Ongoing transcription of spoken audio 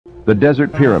the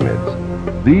desert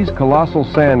pyramids. These colossal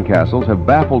sand castles have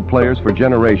baffled players for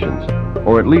generations,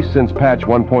 or at least since patch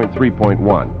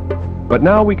 1.3.1. But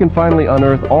now we can finally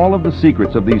unearth all of the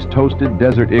secrets of these toasted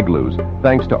desert igloos,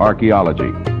 thanks to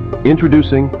archaeology.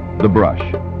 Introducing the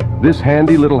brush. This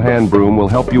handy little hand broom will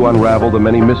help you unravel the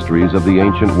many mysteries of the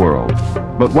ancient world.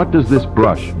 But what does this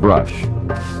brush?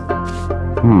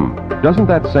 Doesn't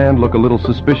that sand look a little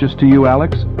suspicious to you,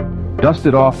 Alex? Dust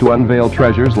it off to unveil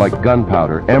treasures like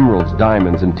gunpowder, emeralds,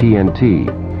 diamonds, and TNT.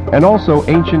 And also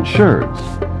ancient sherds.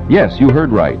 Yes, you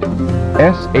heard right.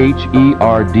 S-H-E-R-D-S.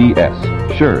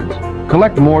 Sherds.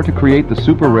 Collect more to create the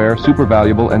super rare, super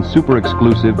valuable, and super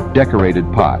exclusive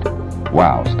decorated pot.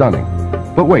 Wow, stunning.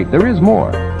 But wait, there is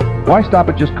more. Why stop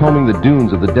at just combing the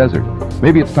dunes of the desert?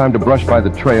 Maybe it's time to brush by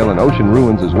the trail and ocean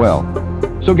ruins as well.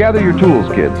 So gather your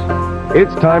tools, kids.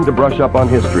 It's time to brush up on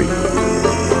history.